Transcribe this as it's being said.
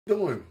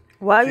Doing?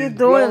 Why are you doing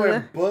blowing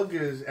that?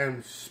 boogers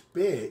and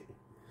spit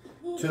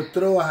to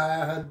throw her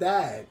at her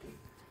dad.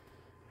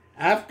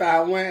 After I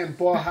went and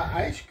bought her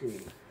ice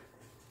cream.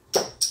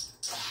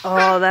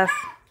 Oh, that's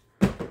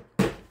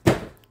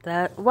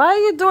that. Why are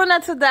you doing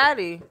that to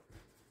Daddy?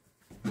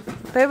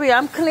 Baby,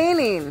 I'm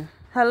cleaning.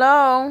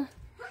 Hello?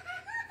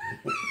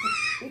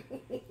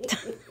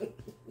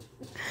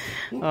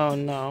 Oh,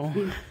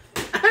 no.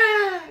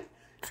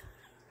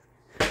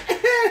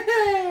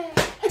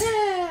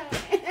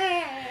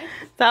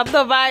 Stop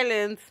the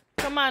violence.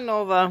 Come on,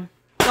 Nova.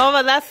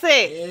 Nova, that's it.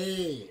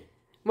 Hey.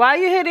 Why are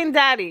you hitting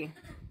Daddy?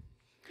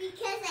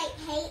 Because I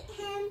hate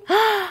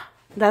him.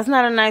 That's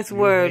not a nice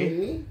word. Hate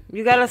me?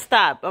 You gotta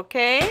stop,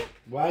 okay?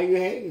 Why you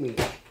hate me?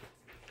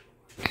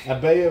 I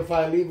bet you if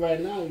I leave right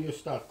now, you'll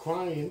start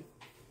crying.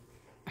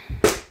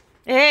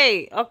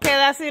 Hey, okay,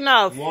 that's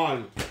enough.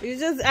 1, You're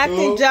just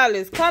acting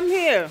jealous. Come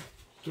here.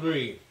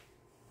 3.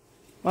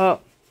 Oh.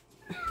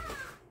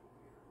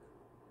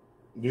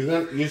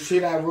 You see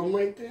that room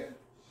right there?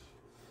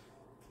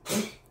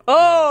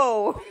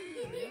 Oh.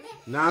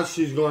 Now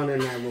she's going in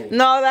that room.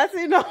 No, that's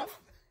enough.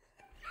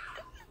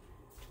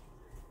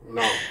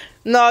 No.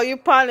 No, you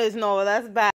punished. No, that's bad.